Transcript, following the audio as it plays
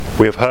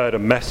We have heard a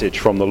message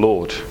from the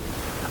Lord.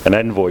 An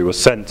envoy was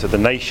sent to the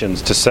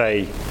nations to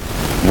say,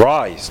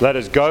 "Rise, let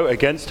us go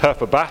against her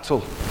for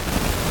battle.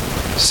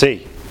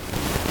 See,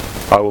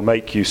 I will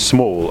make you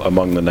small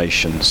among the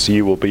nations.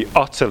 You will be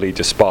utterly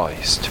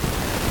despised.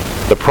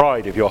 The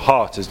pride of your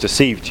heart has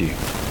deceived you.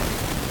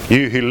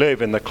 You who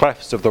live in the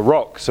clefts of the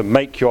rocks and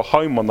make your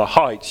home on the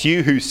heights.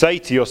 You who say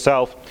to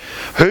yourself,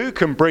 'Who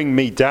can bring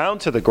me down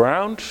to the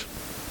ground?'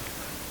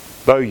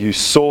 Though you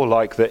soar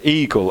like the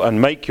eagle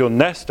and make your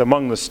nest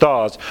among the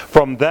stars,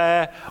 from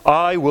there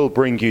I will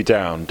bring you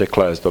down,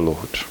 declares the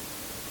Lord.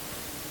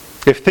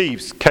 If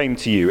thieves came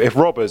to you, if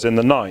robbers in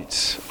the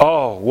night,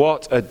 oh,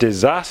 what a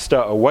disaster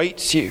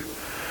awaits you.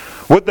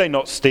 Would they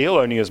not steal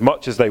only as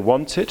much as they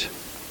wanted?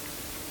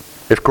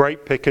 If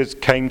grape pickers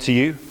came to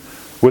you,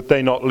 would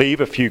they not leave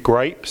a few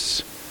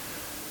grapes?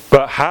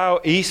 But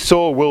how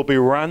Esau will be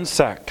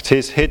ransacked,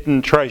 his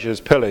hidden treasures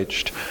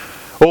pillaged.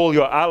 All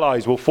your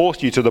allies will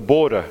force you to the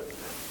border.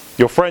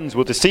 Your friends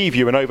will deceive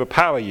you and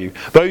overpower you.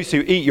 Those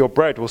who eat your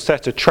bread will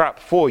set a trap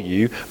for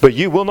you, but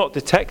you will not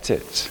detect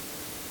it.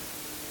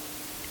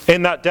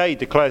 In that day,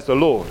 declares the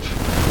Lord,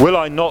 will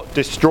I not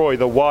destroy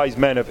the wise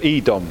men of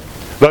Edom,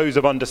 those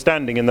of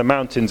understanding in the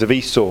mountains of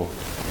Esau?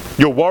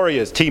 Your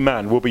warriors,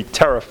 Teman, will be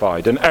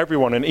terrified, and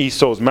everyone in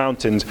Esau's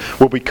mountains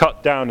will be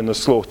cut down in the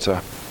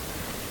slaughter.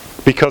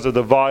 Because of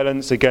the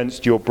violence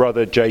against your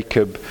brother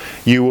Jacob,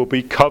 you will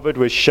be covered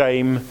with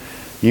shame,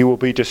 you will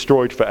be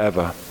destroyed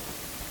forever.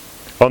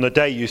 On the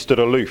day you stood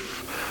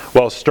aloof,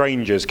 while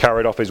strangers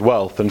carried off his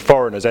wealth and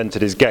foreigners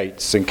entered his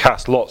gates and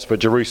cast lots for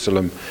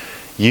Jerusalem,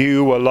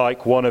 you were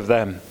like one of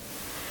them.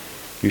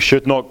 You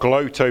should not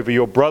gloat over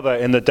your brother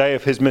in the day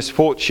of his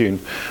misfortune,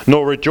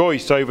 nor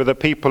rejoice over the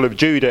people of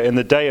Judah in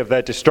the day of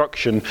their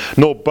destruction,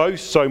 nor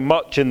boast so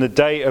much in the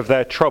day of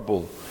their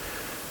trouble.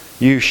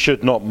 You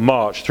should not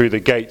march through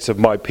the gates of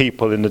my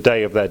people in the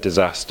day of their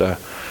disaster,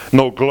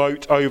 nor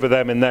gloat over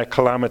them in their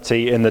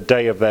calamity in the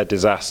day of their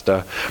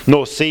disaster,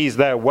 nor seize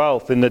their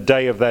wealth in the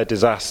day of their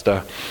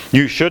disaster.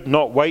 You should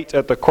not wait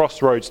at the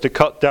crossroads to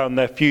cut down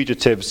their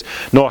fugitives,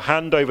 nor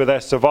hand over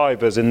their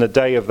survivors in the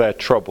day of their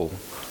trouble.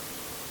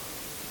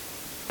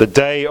 The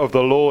day of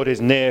the Lord is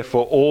near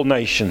for all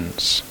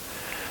nations.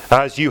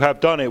 As you have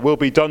done, it will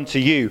be done to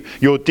you.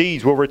 Your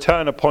deeds will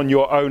return upon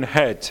your own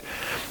head.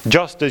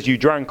 Just as you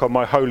drank on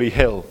my holy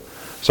hill,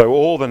 so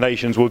all the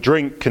nations will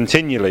drink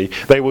continually.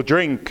 They will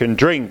drink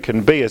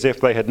and be as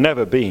if they had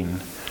never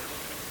been.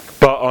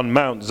 But on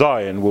Mount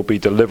Zion will be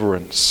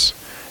deliverance.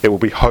 It will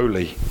be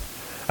holy,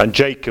 and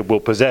Jacob will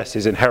possess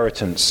his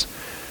inheritance.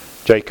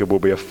 Jacob will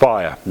be a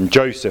fire, and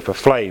Joseph a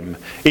flame.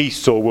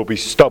 Esau will be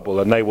stubble,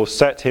 and they will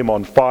set him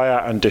on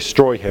fire and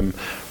destroy him.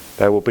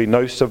 There will be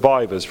no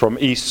survivors from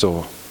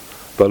Esau.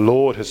 The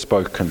Lord has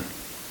spoken.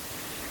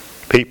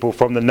 People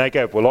from the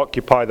Negev will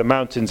occupy the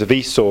mountains of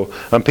Esau,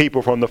 and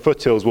people from the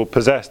foothills will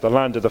possess the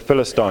land of the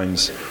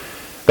Philistines.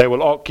 They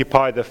will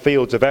occupy the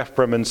fields of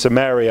Ephraim and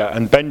Samaria,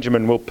 and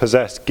Benjamin will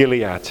possess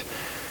Gilead.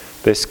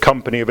 This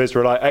company of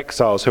Israelite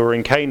exiles who are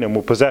in Canaan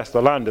will possess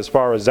the land as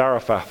far as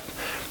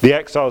Zarephath. The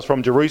exiles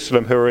from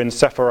Jerusalem who are in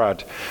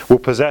Sepharad will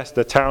possess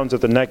the towns of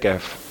the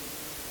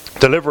Negev.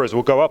 Deliverers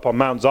will go up on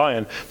Mount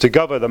Zion to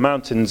govern the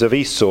mountains of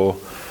Esau,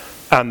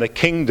 and the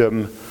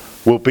kingdom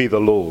will be the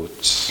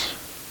Lord's.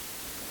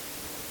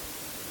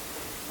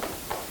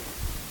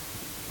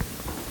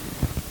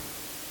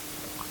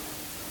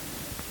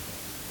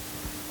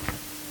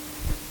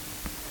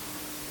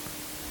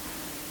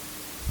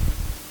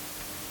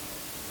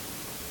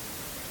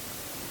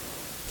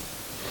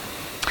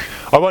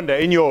 I wonder,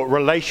 in your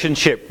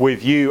relationship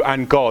with you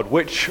and God,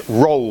 which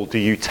role do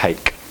you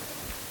take?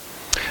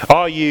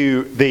 Are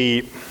you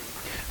the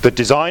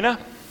designer,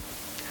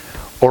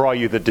 or are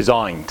you the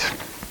designed?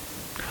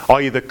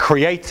 Are you the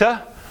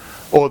creator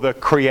or the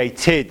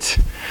created?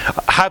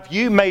 Have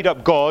you made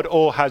up God,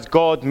 or has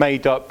God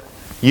made up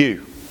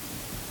you?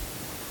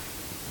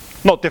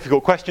 Not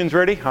difficult questions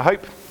really, I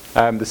hope,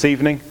 this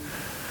evening.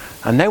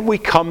 And then we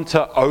come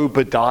to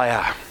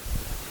Obadiah.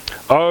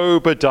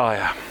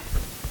 Obadiah.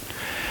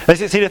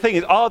 See, the thing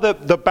is, are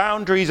the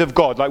boundaries of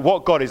God, like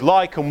what God is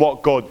like and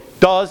what God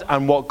does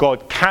and what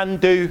God can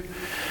do,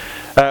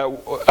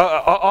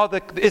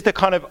 is the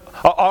kind of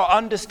our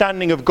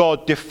understanding of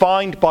God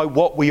defined by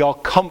what we are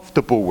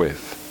comfortable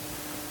with?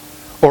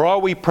 Or are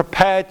we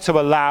prepared to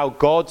allow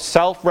God's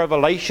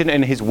self-revelation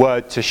in His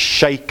Word to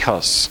shake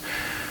us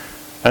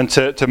and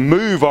to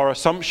move our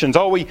assumptions?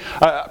 Are we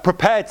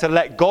prepared to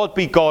let God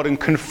be God and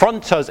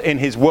confront us in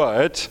His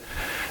Word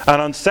and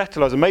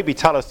unsettle us and maybe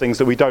tell us things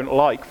that we don't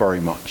like very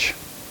much?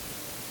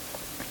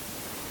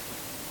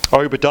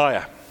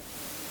 Obadiah,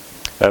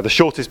 the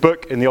shortest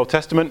book in the Old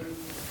Testament,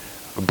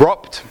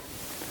 abrupt,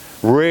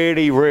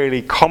 really,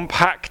 really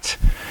compact,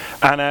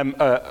 and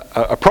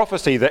a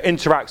prophecy that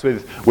interacts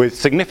with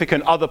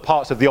significant other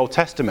parts of the Old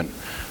Testament,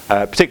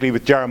 particularly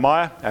with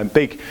Jeremiah, and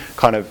big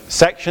kind of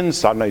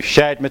sections, I don't know,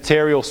 shared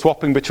material,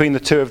 swapping between the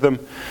two of them.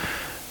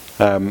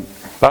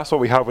 That's what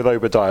we have with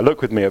Obadiah.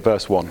 Look with me at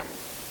verse 1.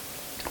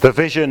 The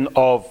vision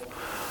of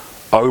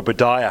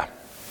Obadiah.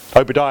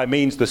 Obadiah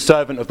means the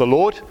servant of the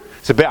Lord.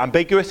 It's a bit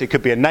ambiguous. It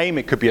could be a name,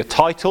 it could be a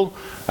title.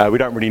 We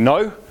don't really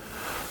know.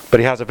 But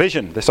he has a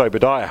vision, this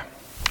Obadiah.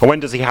 And when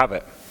does he have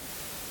it?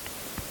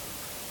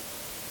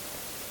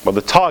 Well,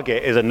 the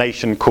target is a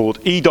nation called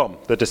Edom,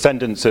 the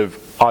descendants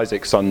of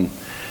Isaac's son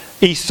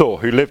Esau,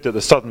 who lived at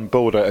the southern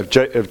border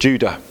of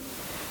Judah.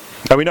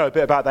 And we know a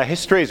bit about their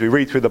history as we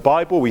read through the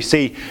Bible. We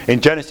see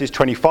in Genesis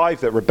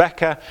 25 that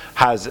Rebekah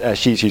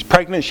she's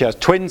pregnant, she has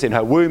twins in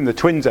her womb. The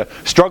twins are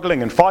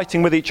struggling and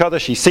fighting with each other.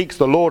 She seeks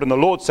the Lord, and the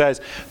Lord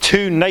says,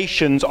 2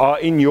 nations are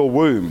in your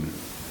womb.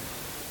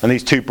 And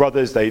these 2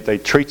 brothers, they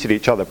treated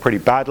each other pretty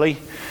badly.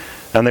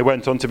 And they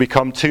went on to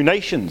become 2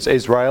 nations,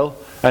 Israel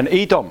and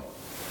Edom.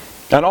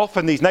 And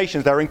often these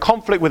nations, they're in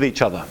conflict with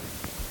each other.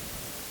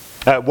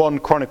 1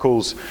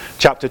 Chronicles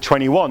chapter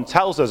 21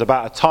 tells us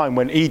about a time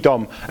when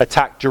Edom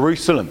attacked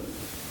Jerusalem.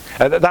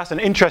 That's an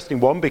interesting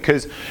one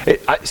because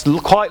it's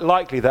quite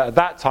likely that at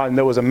that time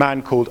there was a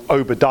man called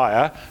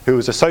Obadiah who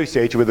was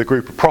associated with a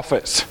group of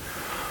prophets.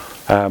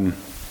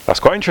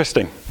 That's quite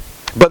interesting.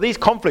 But these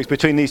conflicts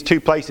between these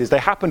 2 places, they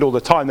happened all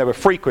the time. They were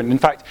frequent. In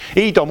fact,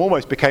 Edom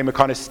almost became a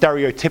kind of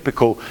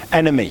stereotypical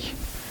enemy.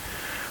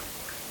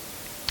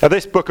 Now,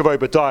 this book of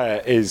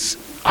Obadiah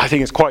I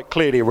think it's quite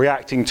clearly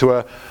reacting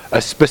to a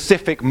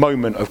specific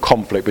moment of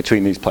conflict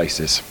between these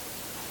places.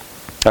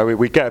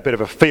 We get a bit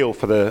of a feel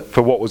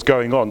for what was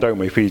going on, don't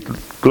we? If we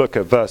look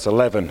at verse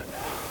 11,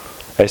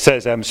 it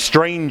says,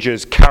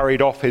 strangers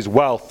carried off his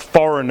wealth,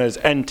 foreigners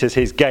entered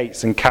his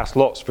gates and cast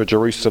lots for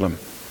Jerusalem.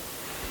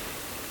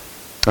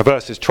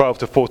 Verses 12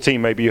 to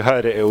 14, maybe you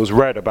heard it, it was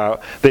read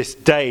about this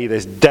day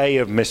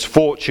of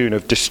misfortune,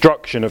 of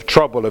destruction, of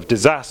trouble, of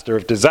disaster,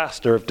 of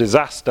disaster, of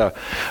disaster,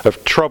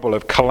 of trouble,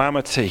 of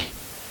calamity.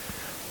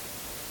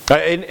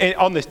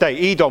 On this day,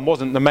 Edom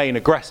wasn't the main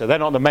aggressor. They're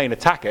not the main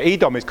attacker.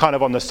 Edom is kind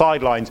of on the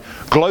sidelines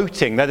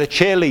gloating. They're the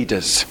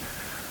cheerleaders.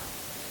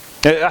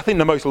 I think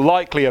the most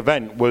likely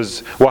event was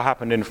what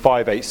happened in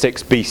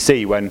 586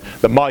 BC when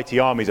the mighty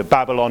armies of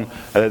Babylon,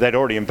 they'd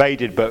already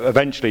invaded, but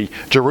eventually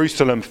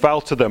Jerusalem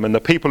fell to them and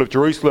the people of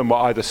Jerusalem were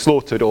either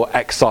slaughtered or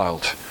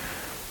exiled.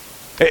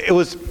 It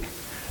was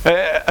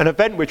an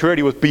event which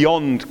really was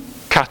beyond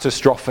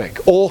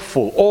catastrophic.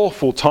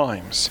 Awful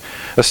times.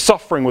 The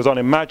suffering was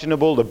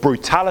unimaginable. The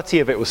brutality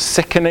of it was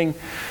sickening.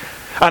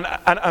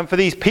 And for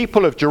these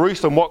people of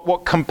Jerusalem,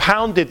 what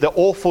compounded the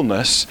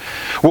awfulness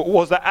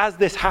was that as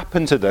this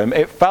happened to them,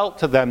 it felt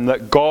to them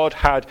that God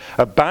had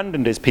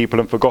abandoned his people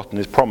and forgotten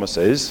his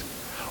promises,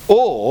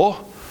 or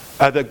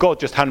that God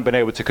just hadn't been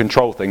able to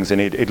control things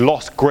and he'd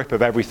lost grip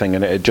of everything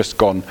and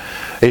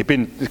he'd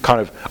been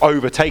kind of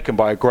overtaken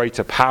by a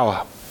greater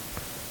power.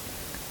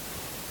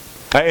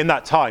 In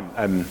that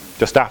time,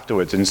 just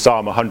afterwards, in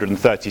Psalm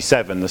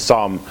 137, the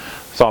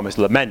psalmist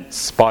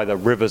laments by the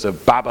rivers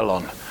of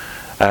Babylon.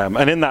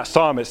 And in that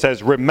psalm it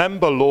says,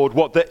 "Remember, Lord,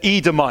 what the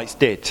Edomites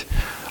did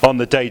on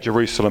the day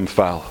Jerusalem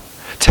fell.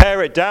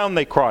 Tear it down,"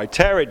 they cried,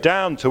 "tear it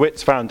down to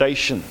its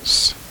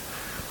foundations."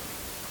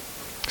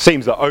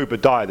 Seems that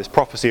Obadiah, this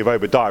prophecy of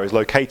Obadiah, is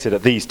located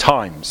at these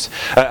times.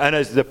 And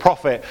as the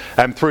prophet,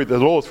 through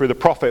the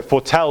prophet,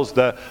 foretells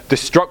the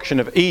destruction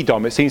of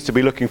Edom, it seems to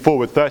be looking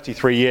forward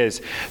 33 years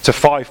to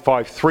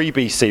 553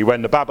 BC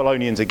when the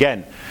Babylonians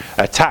again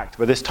attacked,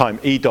 but this time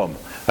Edom,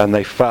 and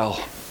they fell.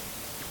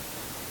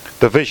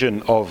 The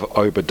vision of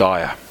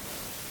Obadiah.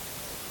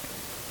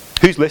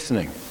 Who's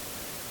listening?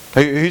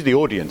 Who's the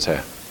audience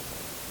here?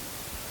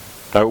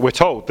 We're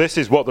told this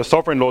is what the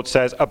sovereign Lord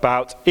says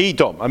about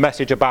Edom. A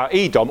message about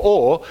Edom,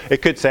 or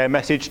it could say a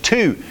message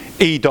to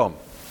Edom.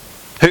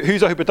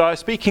 Who's Obadiah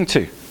speaking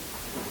to?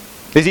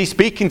 Is he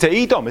speaking to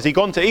Edom? Has he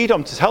gone to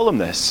Edom to tell them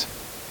this?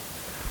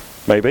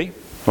 Maybe.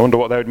 I wonder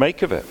what they would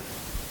make of it.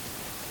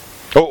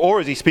 Or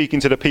is he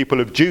speaking to the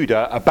people of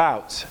Judah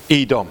about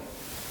Edom?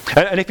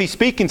 And if he's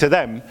speaking to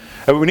them,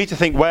 we need to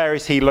think, where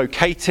is he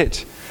located?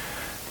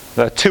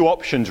 There are 2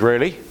 options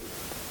really.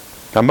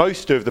 Now,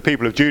 most of the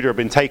people of Judah have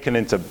been taken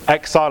into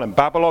exile in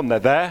Babylon. They're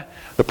there.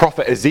 The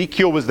prophet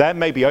Ezekiel was there.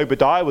 Maybe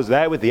Obadiah was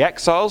there with the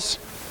exiles.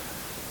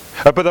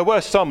 But there were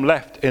some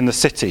left in the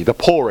city, the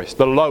poorest,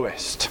 the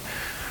lowest.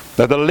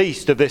 They're the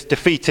least of this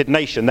defeated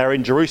nation. They're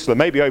in Jerusalem.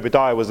 Maybe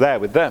Obadiah was there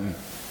with them.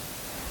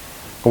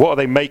 What are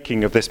they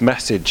making of this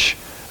message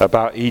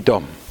about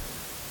Edom?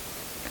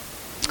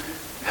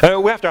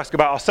 We have to ask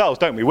about ourselves,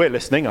 don't we? We're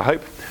listening, I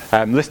hope,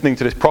 listening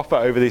to this prophet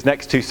over these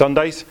next 2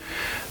 Sundays.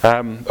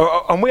 And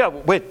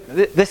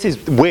this is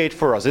weird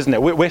for us, isn't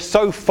it? We're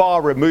so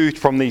far removed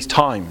from these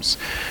times.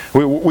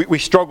 We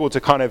struggle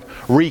to kind of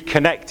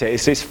reconnect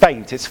it. It's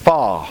faint, it's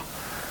far.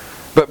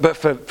 But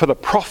for the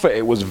prophet,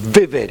 it was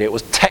vivid, it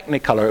was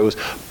technicolor, it was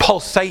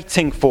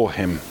pulsating for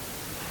him.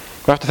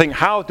 We have to think,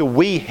 how do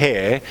we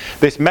hear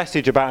this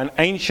message about an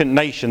ancient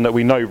nation that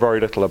we know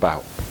very little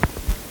about?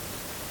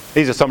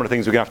 These are some of the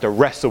things we're going to have to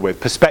wrestle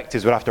with,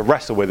 perspectives we'll have to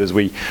wrestle with as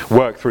we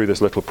work through this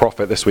little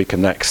prophet this week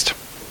and next.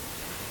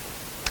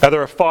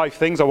 There are 5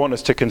 things I want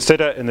us to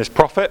consider in this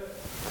prophet.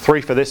 3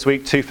 for this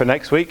week, 2 for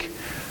next week.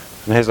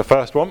 And here's the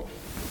first one.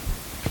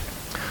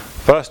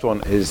 First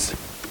one is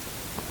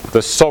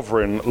the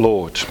sovereign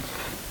Lord.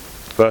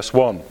 Verse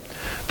 1.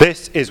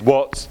 This is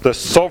what the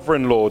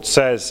sovereign Lord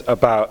says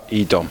about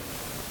Edom.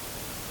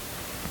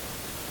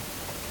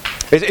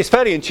 It's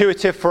fairly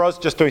intuitive for us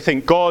just to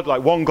think God,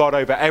 like one God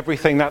over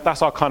everything.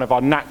 That's our kind of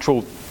our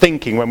natural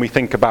thinking when we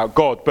think about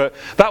God. But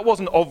that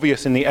wasn't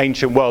obvious in the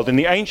ancient world. In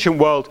the ancient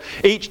world,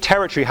 each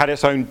territory had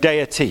its own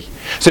deity.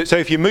 So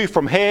if you move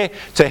from here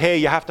to here,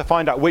 you have to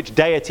find out which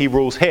deity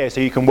rules here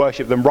so you can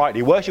worship them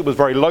rightly. Worship was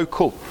very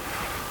local.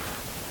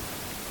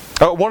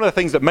 One of the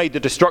things that made the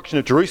destruction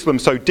of Jerusalem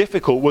so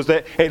difficult was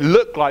that it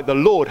looked like the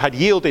Lord had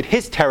yielded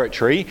his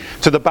territory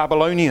to the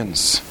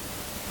Babylonians.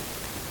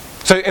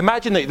 So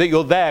imagine that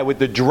you're there with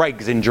the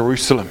dregs in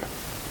Jerusalem.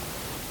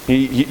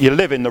 You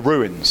live in the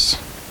ruins.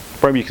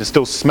 Probably you can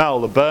still smell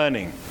the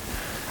burning.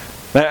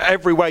 Now,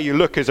 everywhere you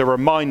look is a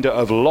reminder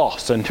of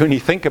loss. And when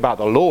you think about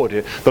the Lord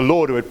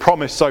who had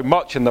promised so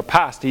much in the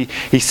past, he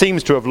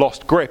seems to have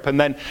lost grip. And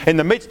then in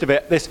the midst of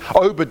it, this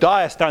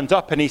Obadiah stands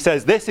up and he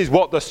says, this is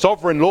what the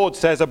sovereign Lord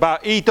says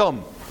about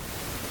Edom.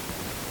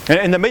 And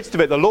in the midst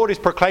of it, the Lord is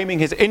proclaiming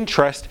his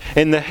interest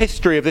in the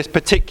history of this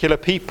particular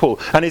people.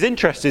 And his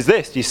interest is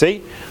this, do you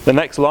see? The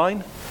next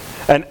line.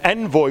 An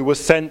envoy was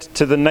sent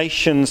to the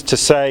nations to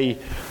say,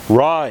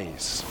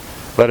 rise,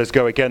 let us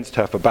go against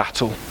her for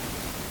battle.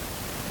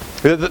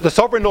 The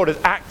sovereign Lord has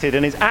acted,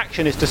 and his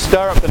action is to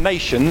stir up the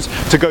nations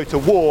to go to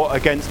war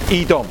against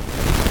Edom.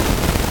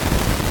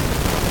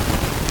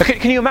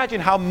 Can you imagine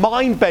how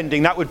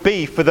mind-bending that would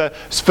be for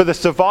the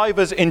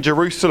survivors in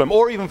Jerusalem,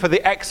 or even for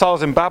the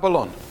exiles in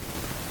Babylon?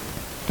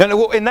 And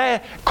in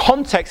their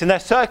context, in their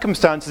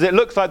circumstances, it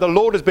looks like the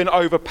Lord has been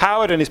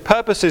overpowered and his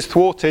purposes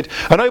thwarted.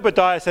 And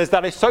Obadiah says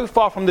that is so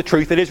far from the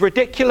truth, it is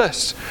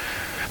ridiculous.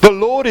 The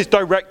Lord is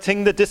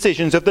directing the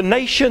decisions of the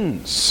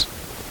nations.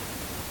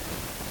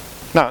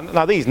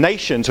 Now these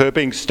nations who are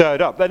being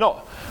stirred up, they're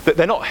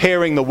not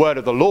hearing the word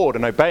of the Lord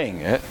and obeying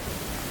it.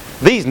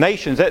 These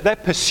nations, they're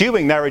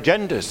pursuing their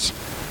agendas.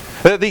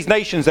 These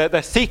nations,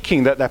 they're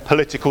seeking their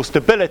political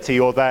stability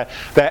or their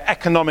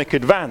economic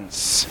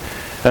advance.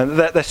 And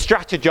they're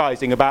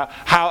strategizing about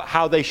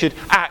how they should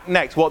act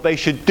next, what they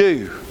should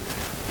do.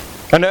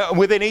 And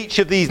within each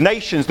of these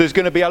nations, there's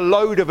going to be a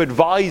load of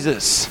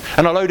advisors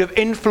and a load of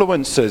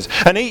influencers.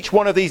 And each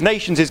one of these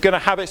nations is going to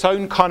have its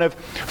own kind of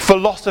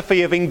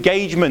philosophy of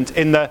engagement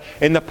in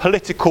the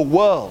political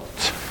world.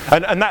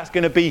 And that's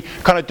going to be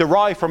kind of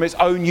derived from its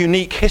own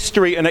unique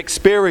history and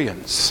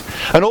experience.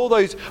 And all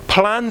those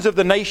plans of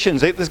the nations,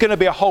 there's going to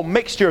be a whole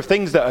mixture of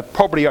things that are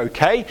probably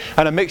okay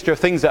and a mixture of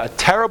things that are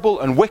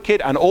terrible and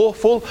wicked and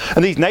awful.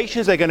 And these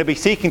nations, they're going to be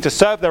seeking to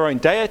serve their own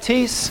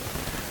deities.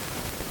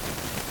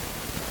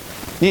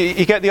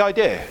 You get the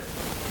idea?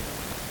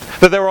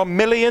 That there are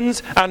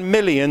millions and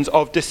millions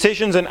of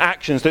decisions and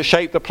actions that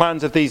shape the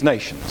plans of these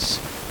nations.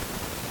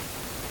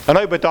 And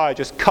Obadiah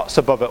just cuts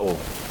above it all.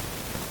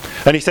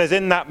 And he says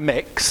in that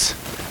mix,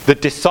 the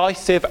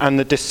decisive and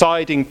the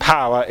deciding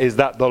power is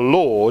that the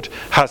Lord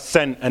has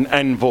sent an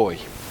envoy.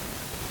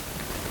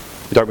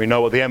 We don't really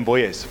know what the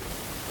envoy is.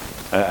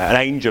 An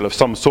angel of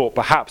some sort,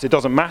 perhaps. It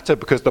doesn't matter,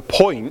 because the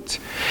point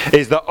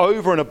is that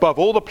over and above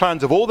all the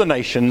plans of all the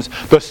nations,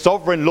 the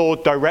sovereign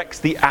Lord directs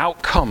the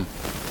outcome.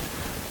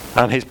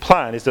 And his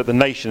plan is that the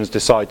nations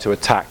decide to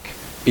attack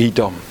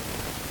Edom.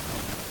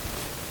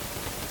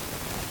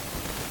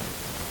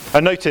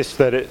 And notice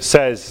that it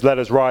says, let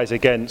us rise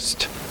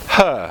against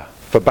her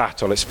for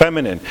battle. It's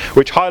feminine,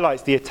 which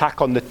highlights the attack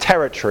on the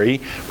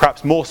territory,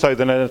 perhaps more so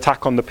than an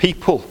attack on the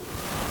people.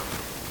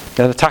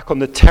 An attack on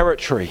the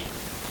territory.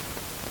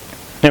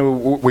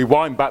 We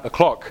wind back the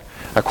clock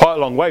quite a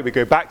long way. We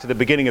go back to the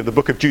beginning of the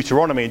book of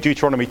Deuteronomy. In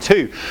Deuteronomy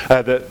 2,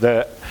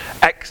 the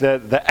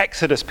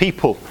Exodus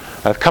people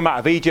have come out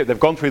of Egypt. They've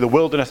gone through the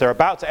wilderness. They're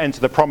about to enter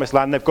the promised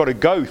land. They've got to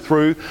go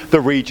through the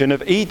region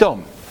of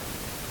Edom.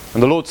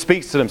 And the Lord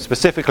speaks to them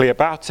specifically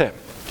about it.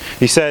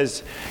 He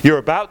says, you're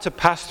about to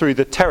pass through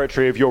the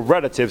territory of your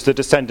relatives, the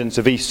descendants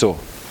of Esau.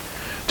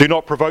 Do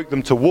not provoke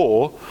them to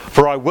war,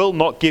 for I will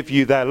not give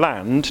you their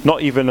land,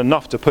 not even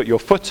enough to put your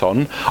foot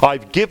on.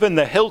 I've given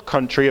the hill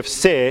country of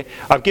Seir,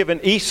 I've given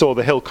Esau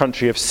the hill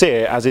country of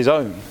Seir as his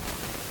own.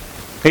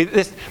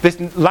 This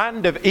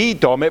land of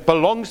Edom, it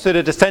belongs to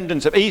the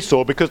descendants of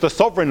Esau because the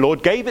sovereign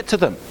Lord gave it to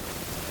them.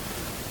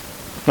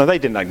 Now they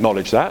didn't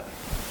acknowledge that.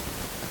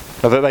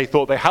 That they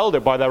thought they held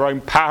it by their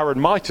own power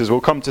and might, as we'll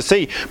come to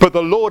see. But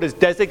the Lord has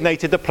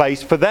designated the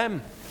place for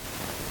them.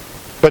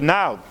 But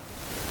now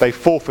they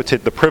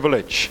forfeited the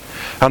privilege.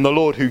 And the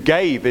Lord who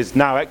gave is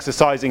now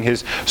exercising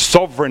his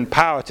sovereign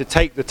power to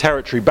take the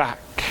territory back.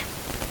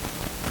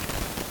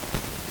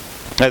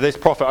 Now this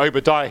prophet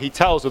Obadiah, he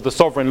tells of the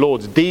sovereign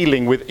Lord's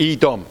dealing with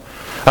Edom.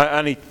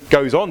 And he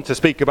goes on to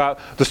speak about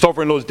the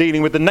sovereign Lord's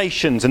dealing with the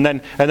nations and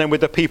then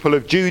with the people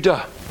of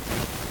Judah.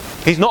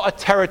 He's not a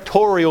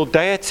territorial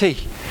deity.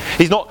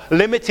 He's not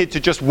limited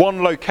to just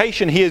one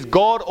location. He is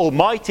God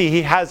Almighty.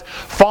 He has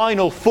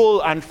final,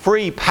 full and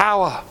free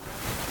power.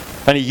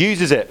 And he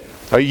uses it.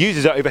 He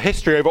uses it over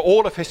history, over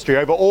all of history,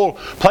 over all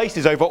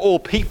places, over all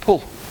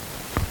people.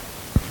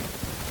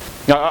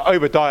 Now,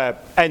 Obadiah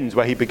ends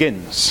where he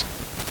begins.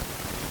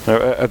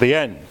 At the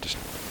end.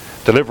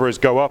 Deliverers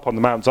go up on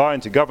the Mount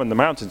Zion to govern the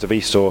mountains of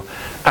Esau,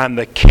 and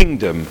the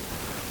kingdom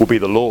will be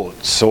the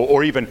Lord's.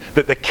 Or even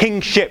that the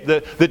kingship,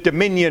 the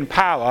dominion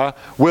power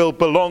will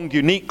belong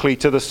uniquely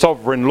to the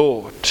sovereign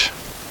Lord.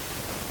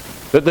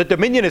 That the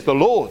dominion is the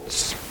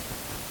Lord's.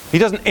 He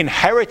doesn't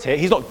inherit it.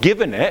 He's not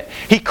given it.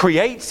 He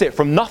creates it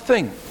from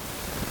nothing.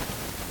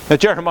 Now,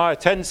 Jeremiah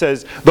 10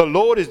 says, the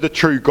Lord is the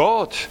true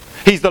God.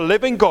 He's the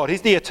living God.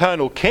 He's the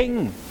eternal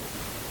King.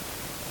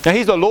 Now,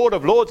 He's the Lord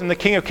of lords and the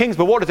King of kings.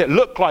 But what does it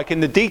look like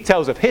in the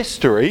details of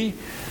history?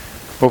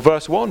 Well,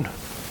 verse 1.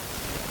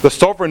 The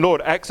sovereign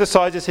Lord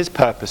exercises His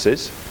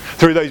purposes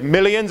through those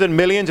millions and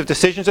millions of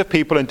decisions of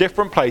people in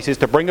different places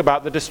to bring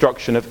about the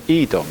destruction of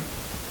Edom.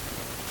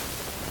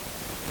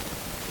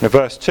 Now,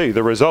 verse 2,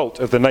 the result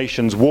of the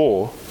nation's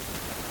war,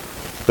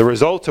 the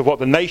result of what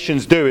the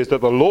nations do is that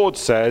the Lord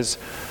says,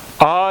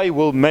 I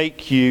will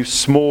make you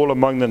small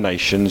among the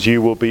nations,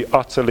 you will be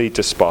utterly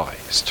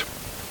despised.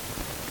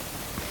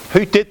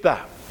 Who did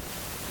that?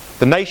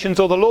 The nations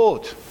or the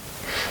Lord?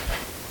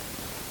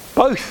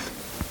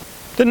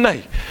 Both, didn't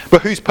they?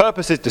 But whose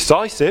purpose is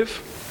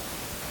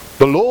decisive?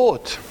 The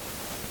Lord.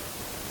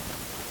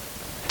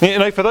 You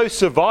know, for those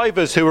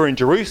survivors who are in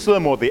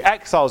Jerusalem or the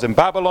exiles in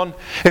Babylon,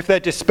 if they're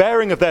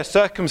despairing of their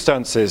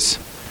circumstances,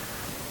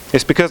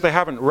 it's because they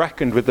haven't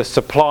reckoned with the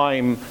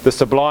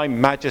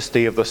sublime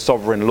majesty of the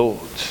sovereign Lord.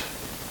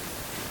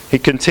 He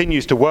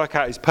continues to work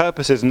out His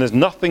purposes and there's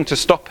nothing to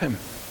stop Him.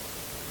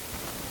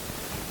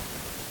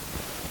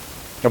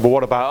 But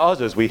what about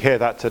us as we hear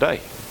that today?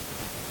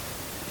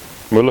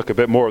 We'll look a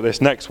bit more at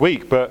this next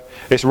week, but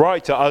it's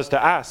right to us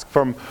to ask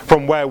from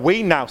where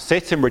we now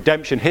sit in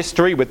redemption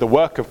history with the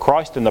work of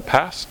Christ in the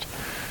past.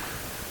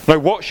 Now,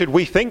 what should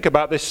we think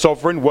about this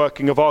sovereign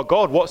working of our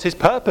God? What's His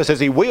purpose as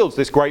He wields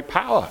this great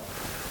power?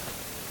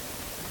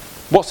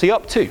 What's He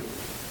up to?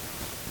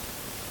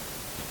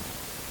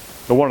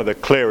 Well, one of the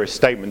clearest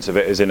statements of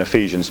it is in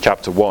Ephesians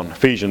chapter 1.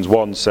 Ephesians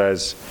 1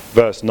 says,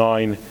 verse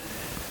 9,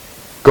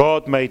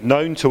 God made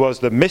known to us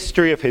the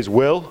mystery of His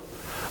will,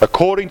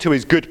 according to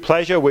His good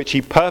pleasure, which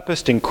He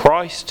purposed in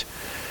Christ,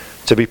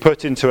 to be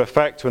put into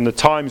effect when the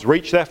times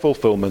reach their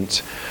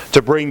fulfillment,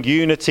 to bring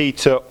unity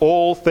to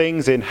all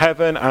things in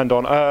heaven and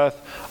on earth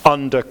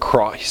under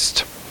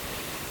Christ.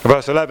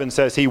 Verse 11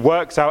 says, He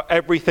works out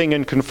everything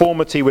in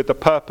conformity with the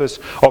purpose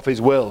of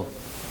His will.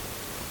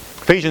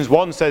 Ephesians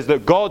 1 says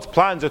that God's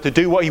plans are to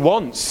do what He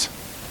wants,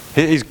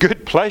 His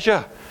good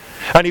pleasure.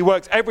 And He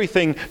works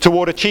everything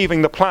toward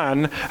achieving the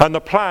plan, and the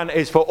plan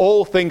is for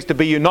all things to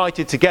be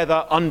united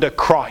together under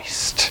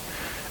Christ.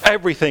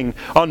 Everything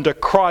under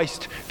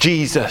Christ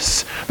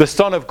Jesus, the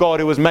Son of God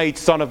who was made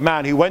Son of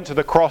Man, who went to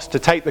the cross to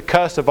take the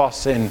curse of our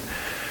sin.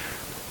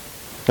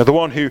 Now, the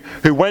one who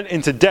went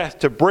into death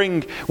to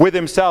bring with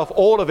Himself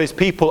all of His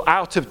people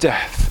out of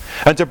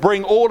death, and to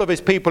bring all of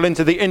His people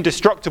into the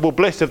indestructible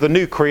bliss of the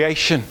new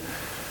creation.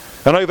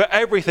 And over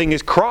everything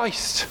is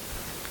Christ.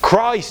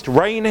 Christ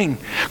reigning,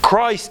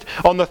 Christ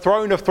on the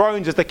throne of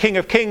thrones as the King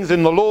of kings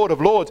and the Lord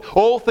of lords,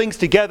 all things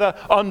together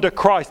under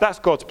Christ. That's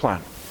God's plan.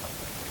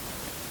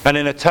 And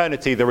in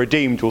eternity the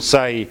redeemed will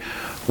say,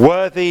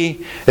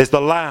 worthy is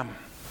the Lamb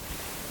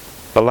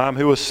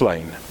who was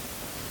slain,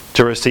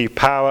 to receive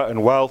power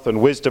and wealth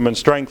and wisdom and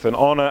strength and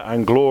honor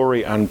and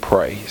glory and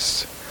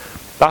praise.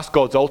 That's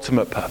God's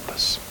ultimate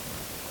purpose.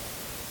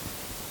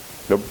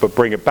 But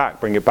bring it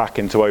back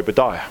into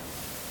Obadiah.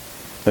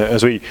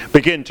 As we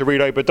begin to read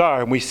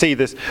Obadiah and we see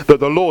this, that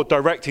the Lord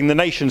directing the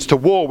nations to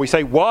war, we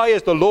say, why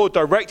is the Lord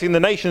directing the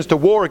nations to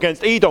war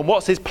against Edom?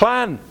 What's His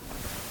plan?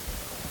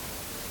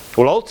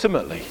 Well,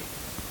 ultimately,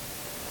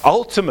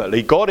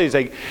 God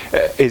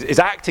is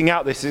acting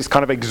out this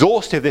kind of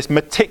exhaustive, this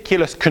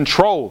meticulous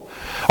control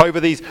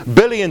over these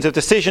billions of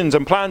decisions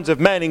and plans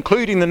of men,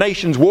 including the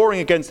nations warring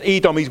against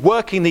Edom. He's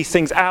working these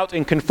things out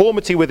in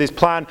conformity with His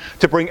plan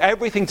to bring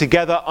everything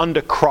together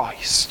under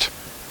Christ.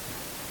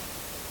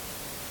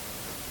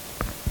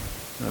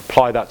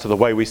 Apply that to the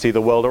way we see the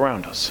world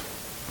around us.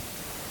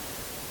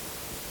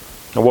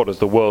 And what does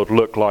the world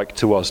look like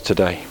to us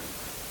today?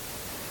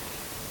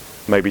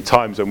 Maybe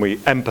times when we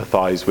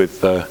empathise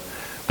with the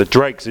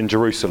dregs in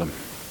Jerusalem,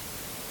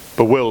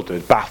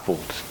 bewildered,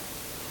 baffled,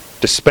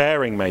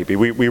 despairing maybe.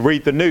 We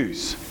read the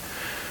news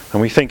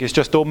and we think it's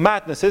just all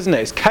madness, isn't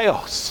it? It's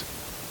chaos.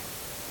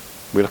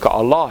 We look at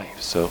our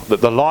lives, or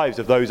the lives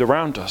of those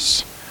around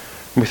us,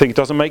 and we think it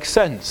doesn't make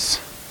sense.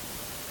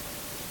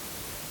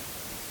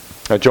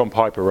 John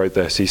Piper wrote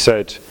this. He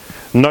said,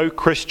 no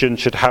Christian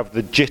should have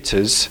the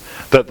jitters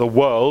that the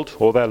world,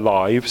 or their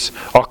lives,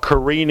 are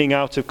careening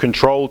out of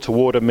control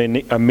toward a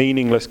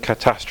meaningless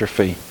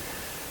catastrophe.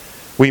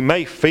 We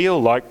may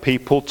feel like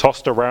people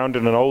tossed around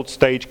in an old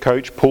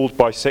stagecoach pulled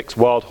by 6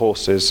 wild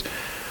horses,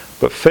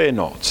 but fear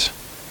not.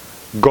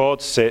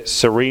 God sits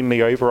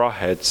serenely over our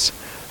heads,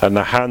 and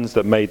the hands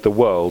that made the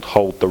world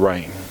hold the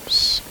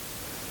reins.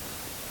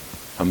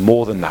 And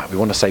more than that, we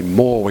want to say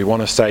more. We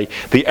want to say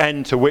the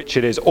end to which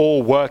it is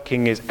all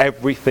working is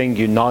everything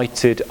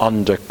united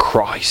under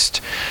Christ.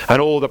 And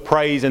all the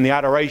praise and the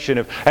adoration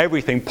of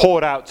everything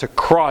poured out to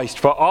Christ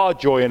for our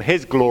joy and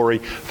his glory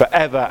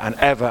forever and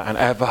ever and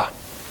ever.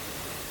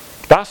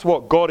 That's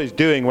what God is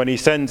doing when he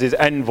sends his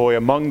envoy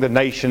among the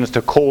nations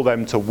to call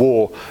them to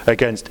war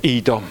against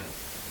Edom.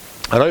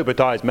 And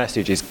Obadiah's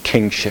message is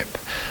kingship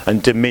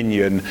and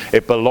dominion.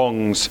 It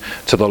belongs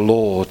to the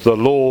Lord. The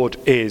Lord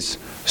is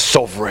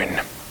sovereign.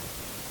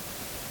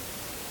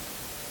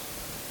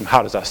 And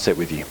how does that sit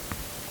with you?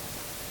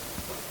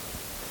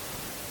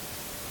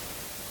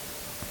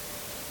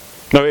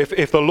 Now,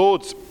 if the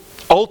Lord's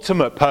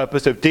ultimate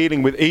purpose of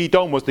dealing with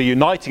Edom was the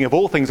uniting of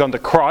all things under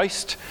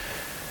Christ,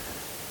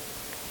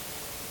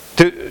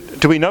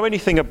 do we know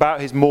anything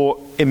about his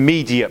more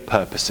immediate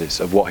purposes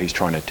of what he's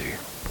trying to do?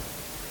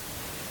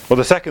 Well,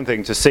 the second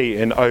thing to see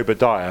in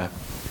Obadiah,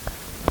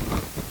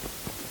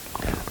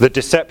 the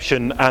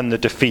deception and the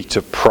defeat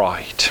of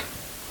pride.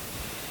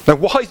 Now,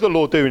 why is the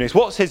Lord doing this?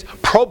 What's his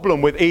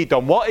problem with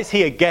Edom? What is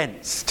he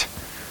against?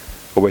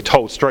 Well, we're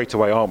told straight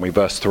away, aren't we?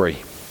 Verse 3.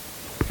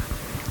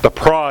 The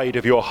pride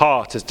of your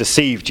heart has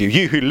deceived you.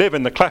 You who live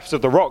in the clefts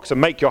of the rocks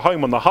and make your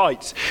home on the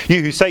heights.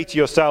 You who say to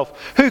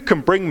yourself, who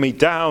can bring me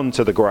down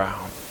to the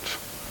ground?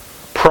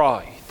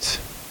 Pride.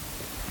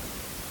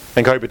 I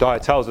think Obadiah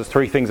tells us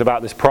three things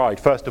about this pride.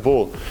 First of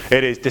all,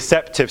 it is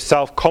deceptive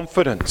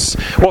self-confidence.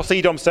 What's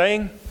Edom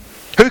saying?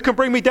 Who can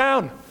bring me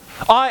down?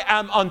 I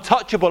am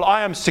untouchable.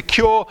 I am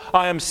secure.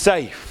 I am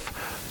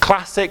safe.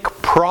 Classic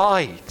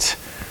pride.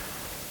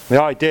 The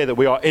idea that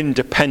we are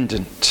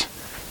independent.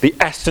 The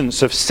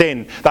essence of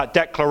sin. That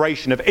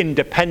declaration of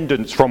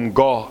independence from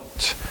God.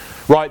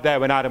 Right there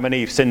when Adam and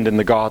Eve sinned in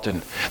the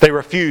garden. They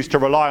refused to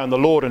rely on the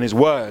Lord and his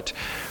word.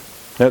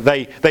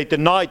 They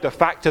denied the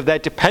fact of their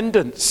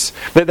dependence,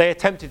 that they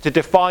attempted to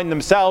define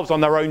themselves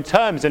on their own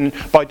terms, and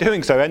by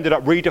doing so ended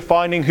up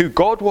redefining who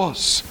God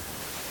was.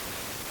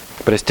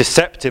 But it's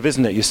deceptive,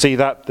 isn't it? You see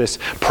that this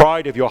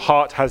pride of your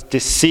heart has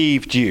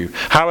deceived you.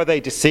 How are they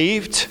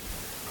deceived?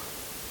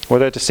 Well,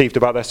 they're deceived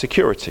about their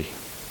security.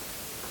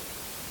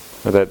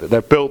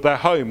 They've built their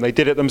home, they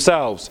did it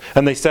themselves,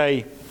 and they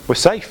say, we're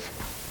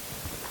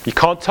safe. You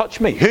can't touch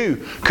me. Who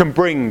can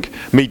bring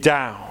me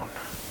down?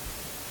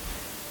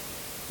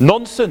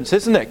 Nonsense,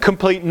 isn't it?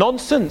 Complete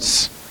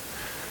nonsense.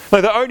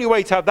 No, the only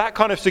way to have that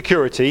kind of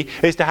security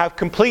is to have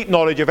complete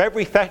knowledge of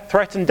every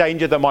threat and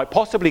danger that might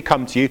possibly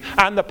come to you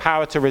and the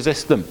power to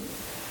resist them.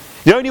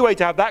 The only way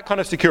to have that kind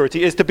of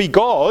security is to be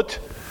God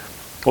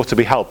or to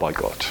be held by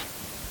God.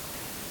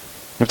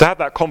 And to have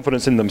that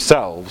confidence in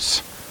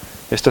themselves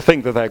is to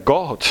think that they're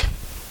God.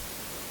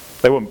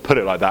 They wouldn't put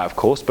it like that, of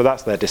course, but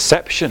that's their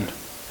deception.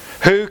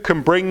 Who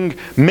can bring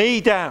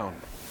me down?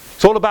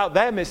 It's all about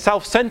them. It's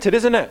self-centered,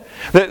 isn't it?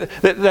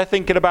 They're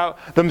thinking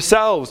about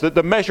themselves, that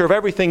the measure of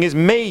everything is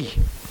me.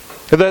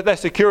 That their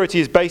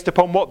security is based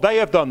upon what they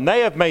have done.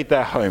 They have made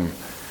their home.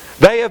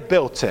 They have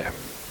built it.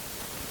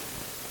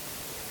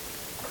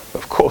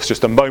 Of course,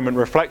 just a moment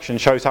reflection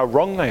shows how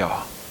wrong they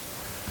are.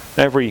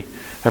 Every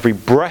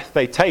breath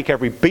they take,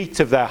 every beat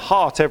of their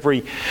heart,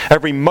 every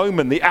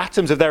moment, the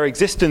atoms of their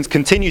existence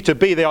continue to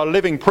be. They are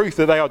living proof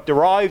that they are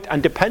derived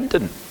and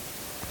dependent.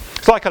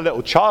 It's like a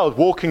little child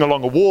walking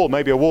along a wall,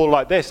 maybe a wall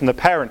like this, and the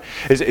parent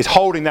is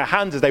holding their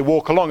hands as they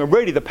walk along, and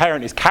really the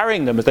parent is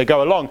carrying them as they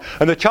go along,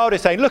 and the child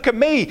is saying, look at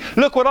me,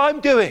 look what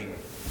I'm doing.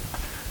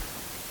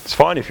 It's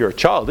fine if you're a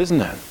child, isn't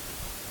it?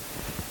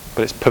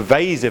 But it's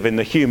pervasive in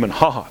the human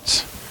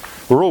heart.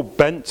 We're all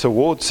bent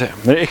towards it.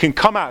 It can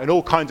come out in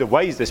all kinds of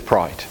ways, this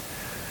pride.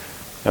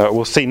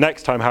 We'll see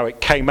next time how it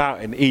came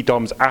out in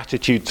Edom's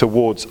attitude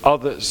towards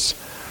others.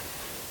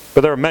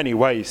 But there are many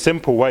ways,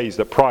 simple ways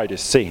that pride is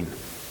seen.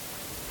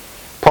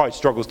 Pride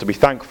struggles to be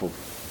thankful.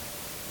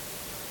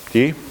 Do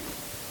you?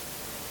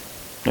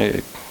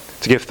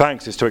 To give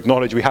thanks is to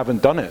acknowledge we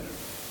haven't done it.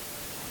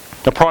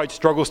 Now, pride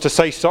struggles to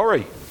say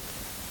sorry.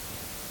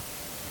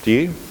 Do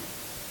you?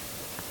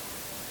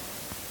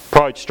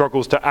 Pride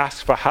struggles to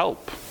ask for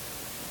help.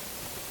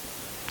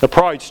 The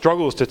pride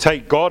struggles to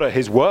take God at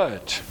his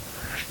word.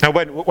 Now,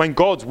 when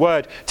God's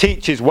word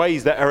teaches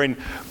ways that are in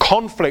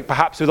conflict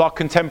perhaps with our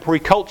contemporary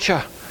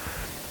culture,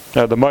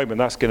 at the moment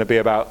that's going to be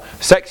about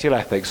sexual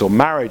ethics or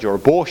marriage or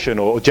abortion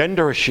or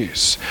gender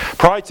issues.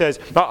 Pride says,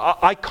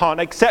 I can't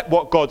accept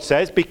what God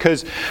says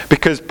because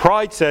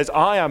pride says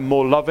I am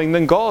more loving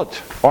than God,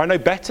 or I know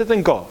better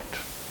than God.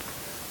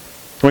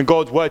 When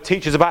God's word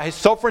teaches about his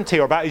sovereignty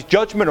or about his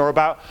judgment or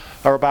about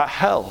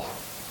hell,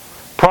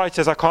 pride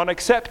says I can't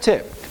accept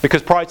it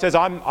because pride says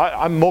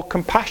I'm more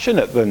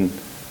compassionate than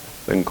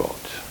God.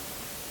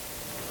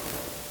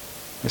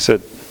 It's a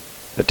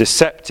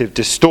deceptive,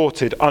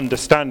 distorted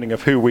understanding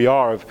of who we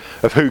are,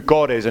 of who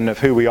God is and of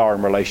who we are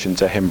in relation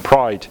to him.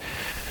 Pride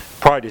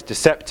is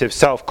deceptive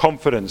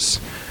self-confidence,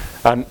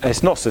 and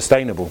it's not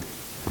sustainable.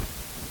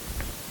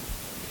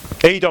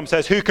 Edom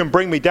says, who can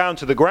bring me down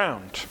to the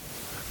ground?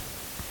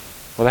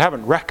 Well, they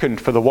haven't reckoned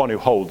for the one who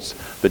holds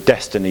the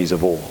destinies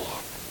of all.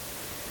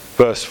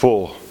 Verse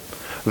 4,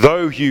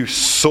 though you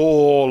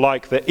soar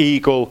like the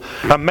eagle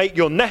and make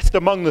your nest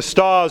among the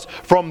stars,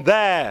 from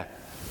there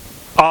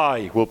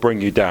I will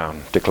bring you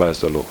down,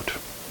 declares the Lord.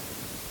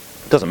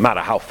 It doesn't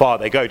matter how far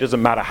they go, it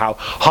doesn't matter how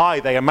high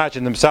they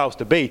imagine themselves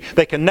to be.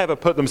 They can never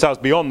put themselves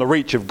beyond the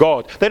reach of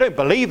God. They don't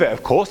believe it,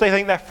 of course. They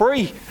think they're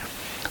free.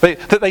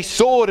 That they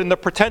soared in the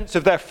pretense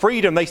of their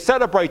freedom. They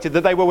celebrated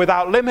that they were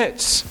without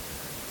limits.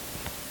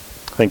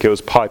 I think it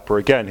was Piper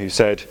again who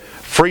said,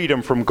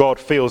 freedom from God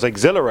feels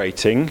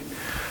exhilarating,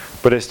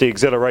 but it's the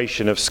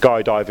exhilaration of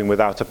skydiving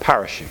without a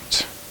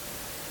parachute.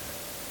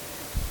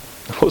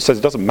 The Lord says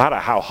it doesn't matter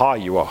how high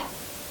you are.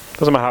 It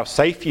doesn't matter how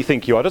safe you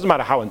think you are. It doesn't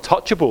matter how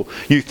untouchable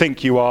you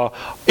think you are.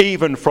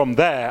 Even from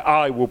there,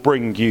 I will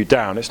bring you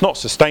down. It's not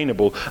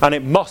sustainable, and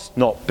it must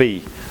not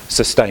be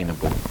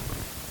sustainable.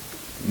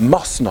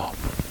 Must not.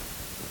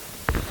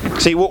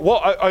 See,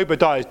 what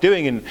Obadiah is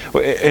doing in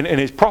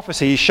his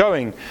prophecy, he's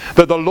showing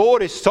that the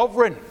Lord is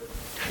sovereign.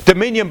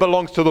 Dominion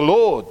belongs to the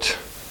Lord.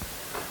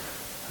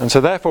 And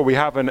so therefore we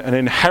have an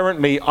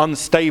inherently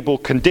unstable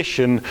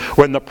condition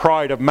when the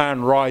pride of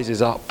man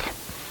rises up.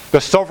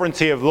 The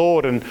sovereignty of the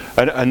Lord and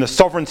the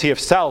sovereignty of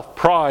self,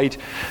 pride,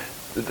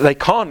 they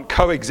can't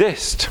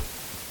coexist.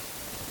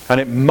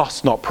 And it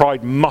must not,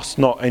 pride must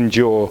not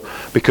endure,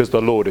 because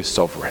the Lord is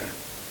sovereign.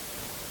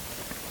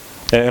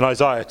 In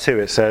Isaiah 2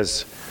 it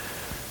says,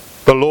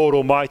 the Lord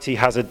Almighty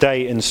has a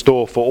day in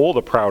store for all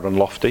the proud and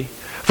lofty.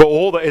 For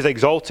all that is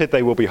exalted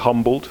they will be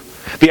humbled.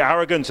 The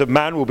arrogance of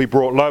man will be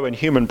brought low, and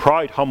human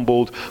pride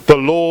humbled. The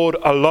Lord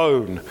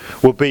alone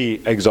will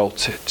be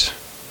exalted.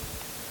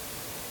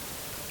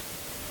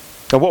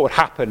 And what would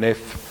happen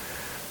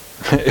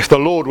if the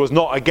Lord was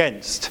not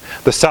against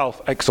the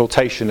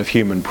self-exaltation of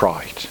human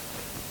pride?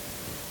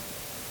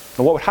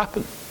 And what would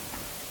happen?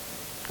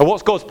 And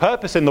what's God's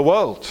purpose in the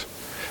world?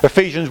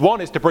 Ephesians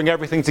 1 is to bring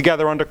everything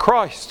together under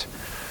Christ.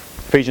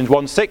 Ephesians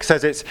 1:6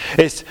 says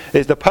it's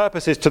the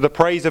purpose is to the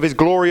praise of his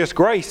glorious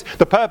grace.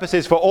 The purpose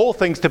is for all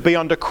things to be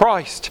under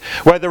Christ,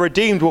 where the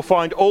redeemed will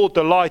find all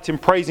delight in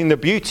praising the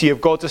beauty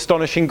of God's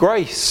astonishing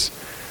grace.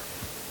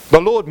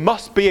 The Lord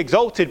must be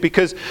exalted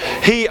because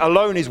he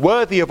alone is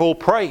worthy of all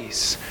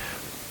praise.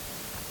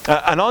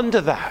 And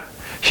under that,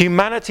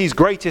 humanity's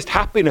greatest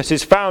happiness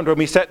is found when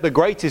we set the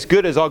greatest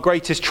good as our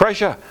greatest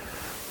treasure.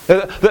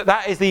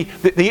 That is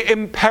the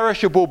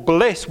imperishable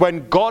bliss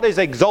when God is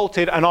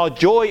exalted and our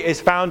joy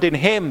is found in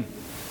him.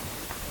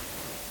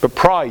 But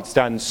pride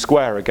stands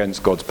square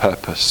against God's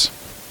purpose.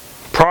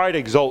 Pride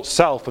exalts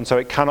self, and so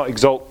it cannot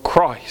exalt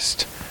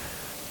Christ.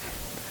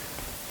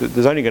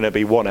 There's only going to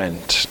be one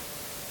end.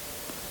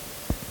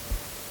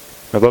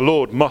 Now, the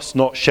Lord must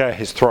not share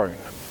his throne.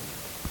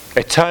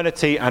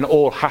 Eternity and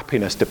all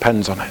happiness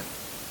depends on it.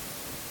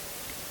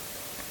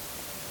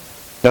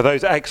 Now,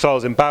 those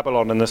exiles in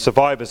Babylon and the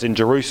survivors in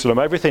Jerusalem,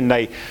 everything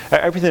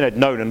they'd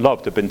known and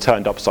loved had been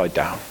turned upside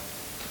down.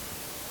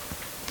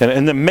 And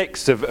in the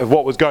mix of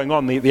what was going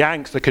on, the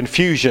angst, the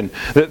confusion,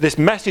 this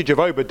message of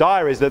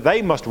Obadiah is that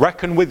they must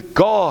reckon with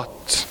God.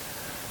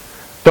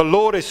 The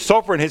Lord is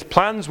sovereign. His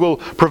plans will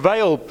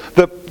prevail.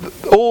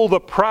 All the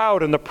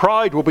proud and the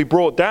pride will be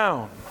brought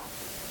down.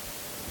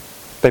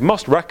 They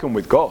must reckon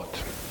with God.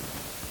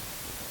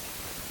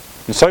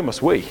 And so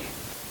must we.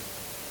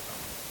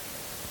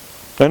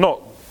 They're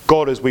not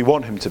God as we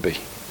want him to be.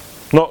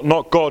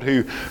 Not God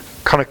who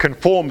kind of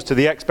conforms to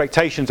the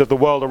expectations of the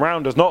world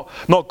around us. Not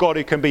God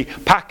who can be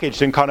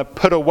packaged and kind of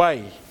put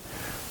away.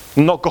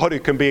 Not God who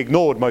can be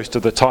ignored most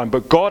of the time.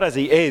 But God as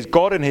he is.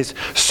 God in his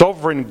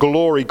sovereign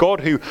glory.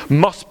 God who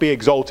must be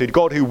exalted.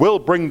 God who will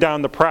bring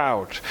down the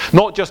proud.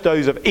 Not just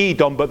those of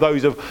Edom, but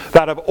those of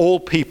all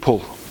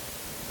people.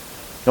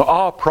 Now,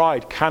 our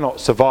pride cannot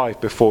survive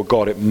before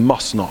God. It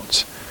must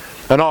not.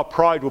 And our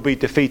pride will be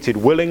defeated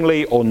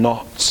willingly or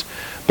not.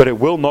 But it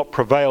will not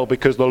prevail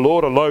because the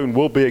Lord alone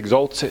will be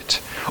exalted.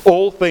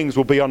 All things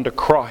will be under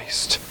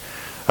Christ.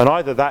 And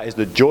either that is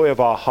the joy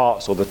of our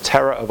hearts or the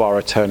terror of our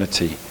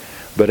eternity.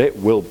 But it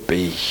will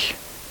be.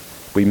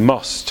 We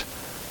must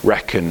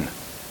reckon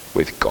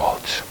with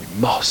God.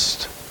 We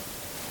must.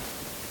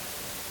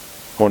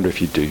 I wonder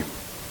if you do.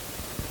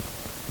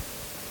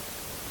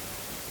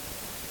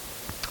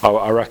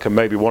 I reckon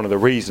maybe one of the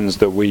reasons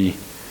that we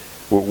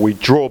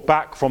draw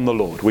back from the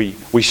Lord,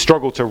 we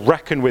struggle to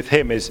reckon with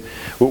him, is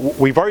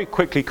we very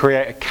quickly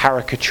create a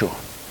caricature.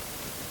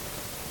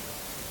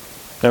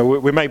 Now,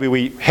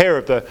 we hear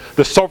of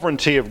the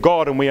sovereignty of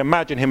God and we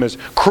imagine him as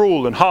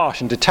cruel and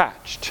harsh and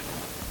detached.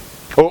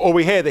 Or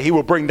we hear that he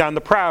will bring down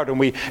the proud and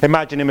we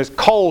imagine him as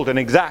cold and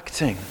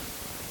exacting.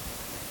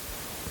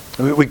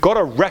 We've got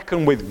to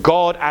reckon with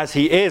God as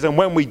he is, and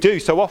when we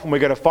do, so often we're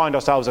going to find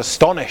ourselves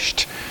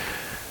astonished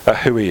at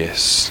who he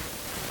is.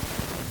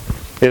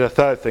 Here's a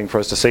third thing for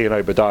us to see in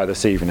Obadiah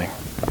this evening.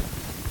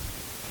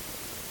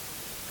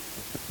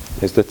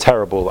 Is the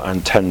terrible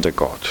and tender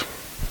God.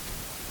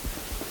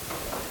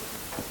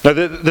 Now,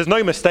 there's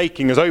no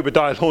mistaking as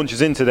Obadiah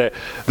launches into that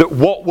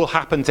what will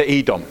happen to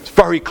Edom. It's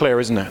very clear,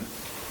 isn't it?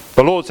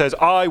 The Lord says,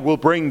 I will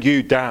bring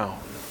you down.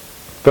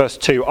 Verse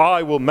 2,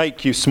 I will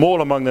make you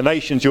small among the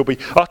nations, you'll be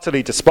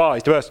utterly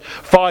despised. Verse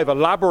 5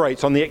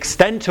 elaborates on the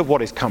extent of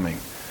what is coming.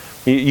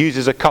 He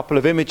uses a couple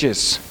of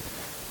images.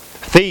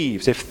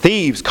 Thieves, if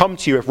thieves come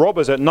to you, if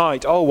robbers at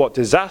night, oh, what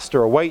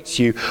disaster awaits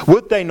you.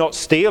 Would they not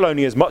steal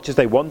only as much as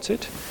they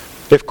wanted?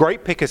 If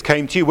grape pickers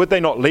came to you, would they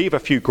not leave a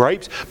few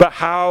grapes? But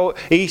how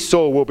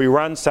Esau will be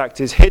ransacked,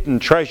 his hidden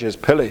treasures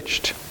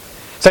pillaged.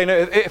 So,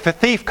 if a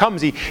thief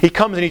comes, he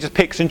comes and he just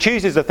picks and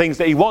chooses the things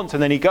that he wants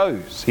and then he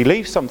goes. He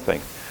leaves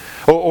something.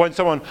 Or when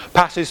someone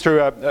passes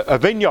through a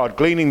vineyard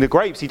gleaning the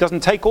grapes, he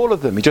doesn't take all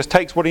of them. He just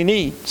takes what he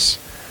needs.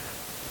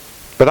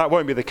 But that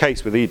won't be the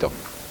case with Edom.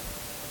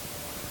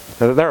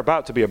 They're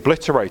about to be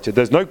obliterated.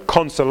 There's no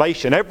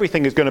consolation.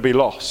 Everything is going to be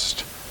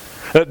lost.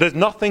 There's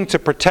nothing to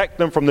protect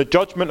them from the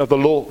judgment of the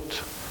Lord.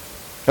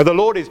 The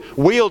Lord is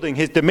wielding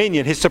his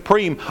dominion, his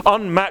supreme,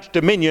 unmatched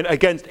dominion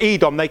against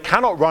Edom. They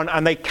cannot run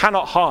and they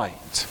cannot hide.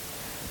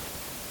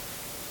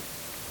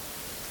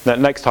 Now,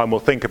 next time we'll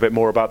think a bit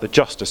more about the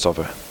justice of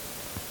it.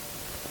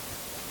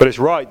 But it's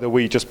right that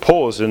we just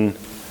pause and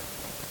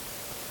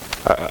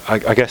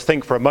I guess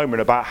think for a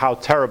moment about how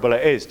terrible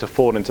it is to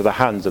fall into the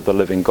hands of the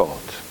living God.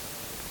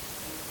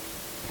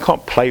 You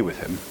can't play with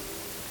him.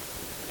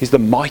 He's the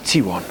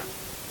mighty one.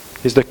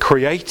 He's the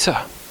creator.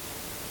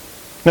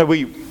 Now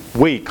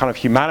we kind of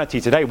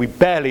humanity today, we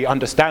barely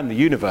understand the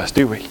universe,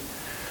 do we?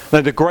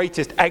 Now, the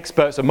greatest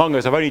experts among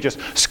us have only just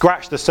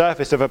scratched the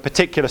surface of a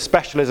particular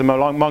specialism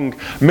among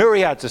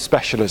myriads of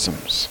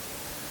specialisms.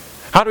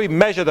 How do we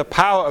measure the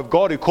power of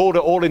God who called it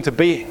all into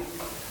being?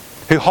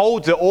 Who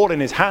holds it all in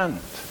his hand?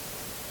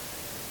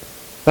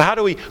 Now, how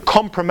do we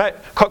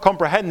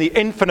comprehend the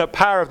infinite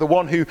power of the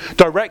one who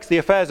directs the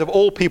affairs of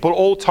all people,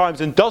 all times,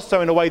 and does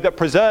so in a way that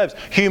preserves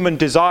human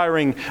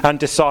desiring and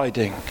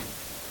deciding?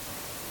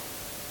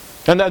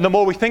 And the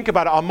more we think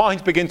about it, our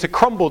minds begin to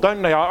crumble,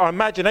 don't they? Our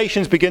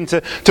imaginations begin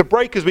to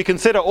break as we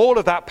consider all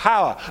of that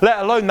power, let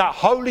alone that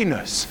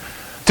holiness,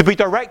 to be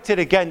directed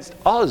against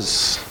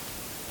us.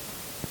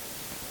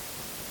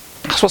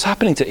 That's what's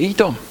happening to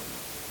Edom.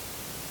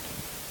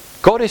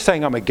 God is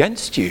saying, I'm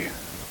against you,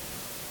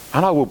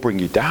 and I will bring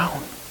you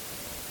down.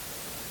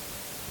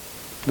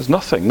 There's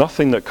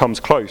nothing that comes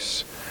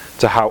close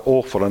to how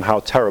awful and how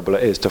terrible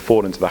it is to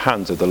fall into the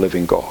hands of the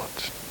living God.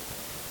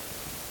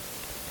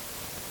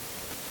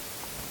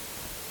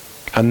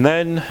 And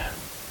then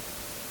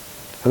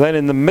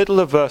in the middle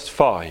of verse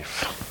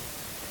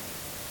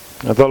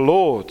 5, the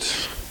Lord,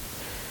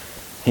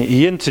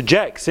 he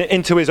interjects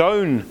into his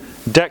own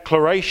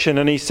declaration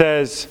and he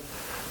says,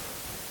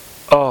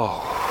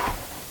 Oh.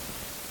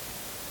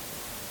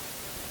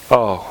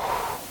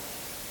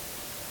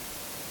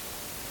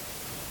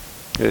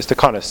 It's the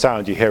kind of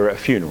sound you hear at a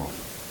funeral.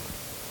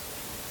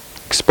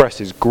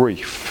 Expresses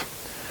grief.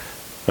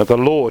 Now the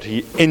Lord,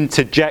 he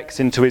interjects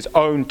into his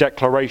own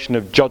declaration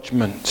of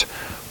judgment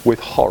with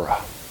horror.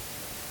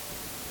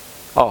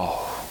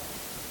 Oh.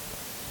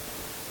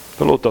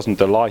 The Lord doesn't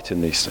delight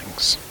in these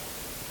things.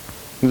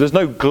 There's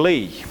no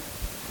glee.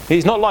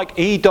 He's not like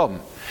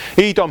Edom.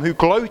 Edom who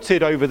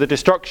gloated over the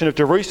destruction of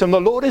Jerusalem. The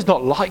Lord is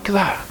not like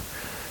that.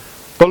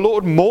 The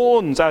Lord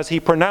mourns as he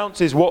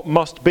pronounces what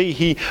must be.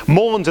 He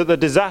mourns at the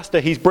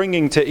disaster he's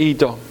bringing to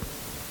Edom.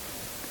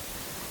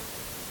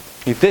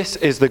 This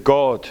is the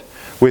God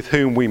with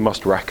whom we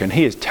must reckon.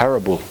 He is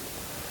terrible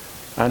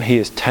and he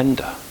is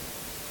tender.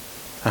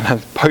 And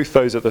have both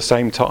those at the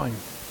same time.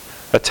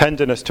 A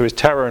tenderness to his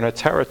terror and a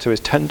terror to his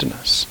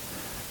tenderness.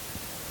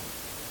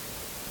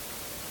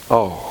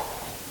 Oh.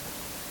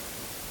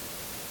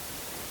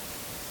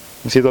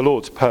 You see, the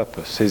Lord's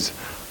purpose, his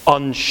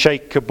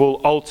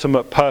unshakable,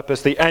 ultimate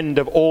purpose, the end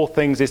of all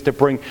things, is to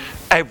bring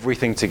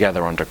everything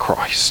together under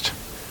Christ.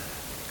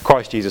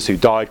 Christ Jesus who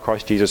died,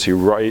 Christ Jesus who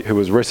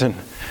was risen,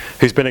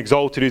 who's been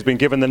exalted, who's been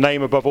given the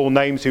name above all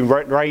names, who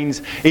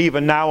reigns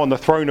even now on the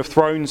throne of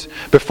thrones,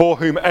 before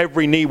whom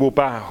every knee will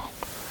bow.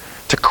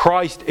 To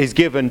Christ is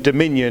given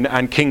dominion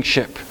and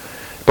kingship.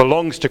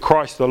 Belongs to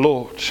Christ the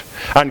Lord.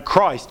 And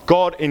Christ,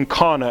 God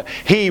incarnate,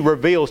 he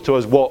reveals to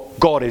us what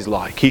God is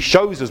like. He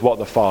shows us what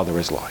the Father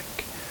is like.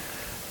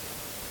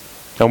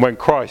 And when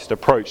Christ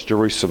approached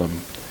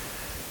Jerusalem,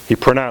 he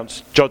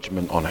pronounced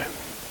judgment on it.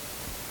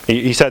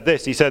 He said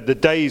this, he said, the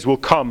days will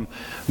come,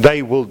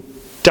 they will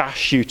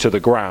dash you to the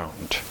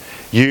ground,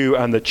 you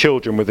and the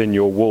children within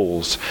your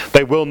walls.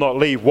 They will not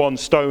leave one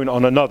stone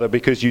on another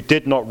because you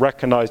did not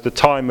recognize the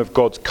time of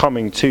God's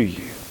coming to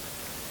you.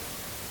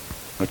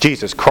 Now,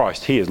 Jesus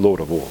Christ, he is Lord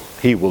of all.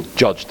 He will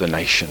judge the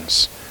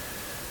nations.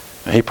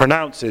 And he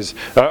pronounces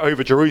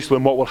over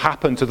Jerusalem what will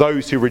happen to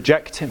those who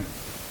reject him.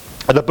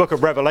 And the book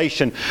of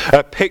Revelation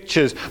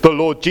pictures the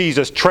Lord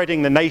Jesus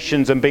treading the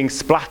nations and being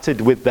splattered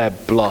with their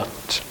blood.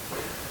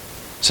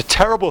 It's a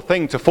terrible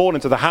thing to fall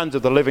into the hands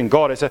of the living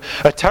God. It's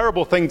a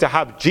terrible thing to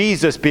have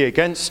Jesus be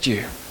against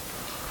you.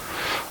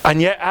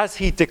 And yet, as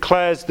he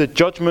declares the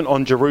judgment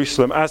on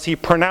Jerusalem, as he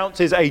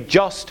pronounces a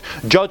just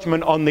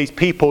judgment on these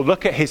people,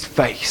 look at his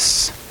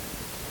face.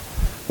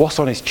 What's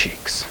on his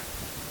cheeks?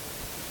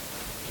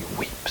 He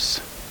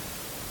weeps.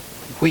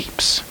 He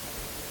weeps.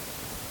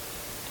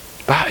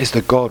 That is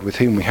the God with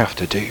whom we have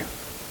to do.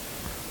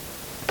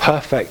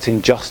 Perfect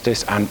in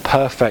justice and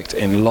perfect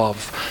in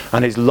love.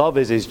 And his love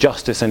is his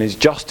justice and his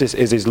justice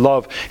is his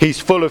love. He's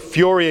full of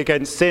fury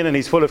against sin and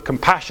he's full of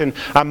compassion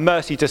and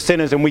mercy to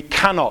sinners, and we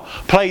cannot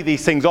play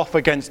these things off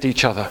against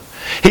each other.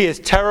 He is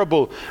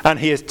terrible and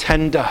he is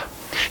tender.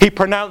 He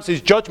pronounces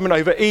judgment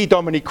over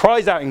Edom and he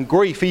cries out in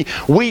grief. He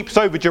weeps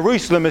over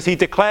Jerusalem as he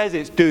declares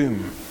its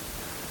doom.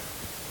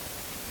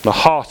 The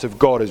heart of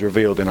God is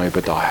revealed in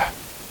Obadiah,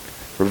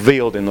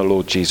 revealed in the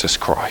Lord Jesus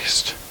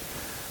Christ.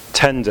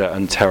 Tender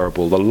and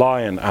terrible, the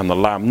lion and the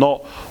lamb,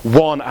 not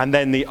one and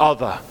then the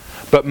other,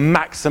 but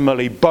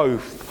maximally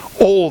both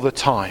all the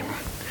time.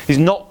 He's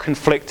not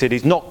conflicted,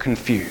 he's not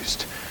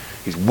confused,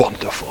 he's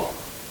wonderful.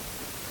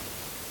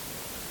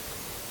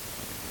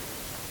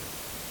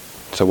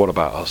 So what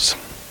about us?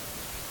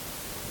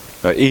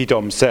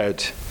 Edom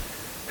said,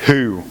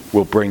 "Who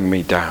will bring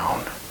me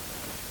down?"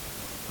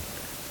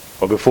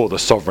 Well, before the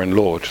sovereign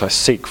Lord, let's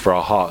seek for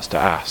our hearts to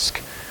ask,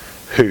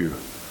 who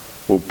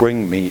will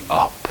bring me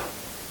up?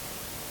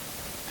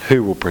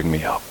 Who will bring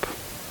me up?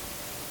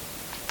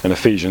 And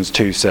Ephesians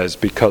 2 says,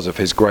 because of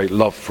his great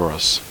love for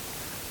us,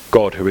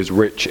 God, who is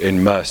rich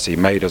in mercy,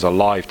 made us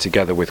alive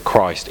together with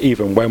Christ,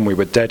 even when we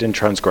were dead in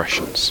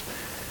transgressions.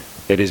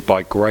 It is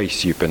by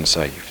grace you've been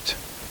saved.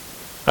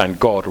 And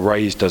God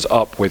raised us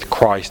up with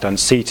Christ and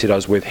seated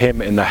us with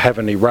him in the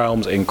heavenly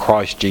realms in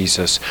Christ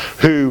Jesus.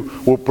 Who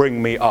will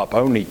bring me up?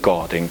 Only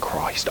God in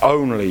Christ.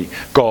 Only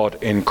God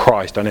in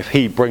Christ. And if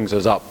he brings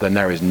us up, then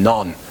there is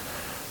none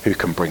who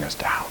can bring us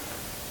down.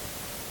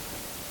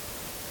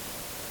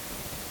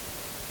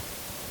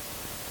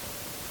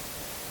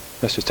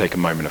 Let's just take a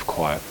moment of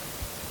quiet.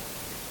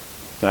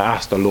 Now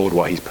ask the Lord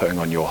what he's putting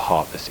on your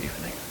heart this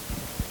evening.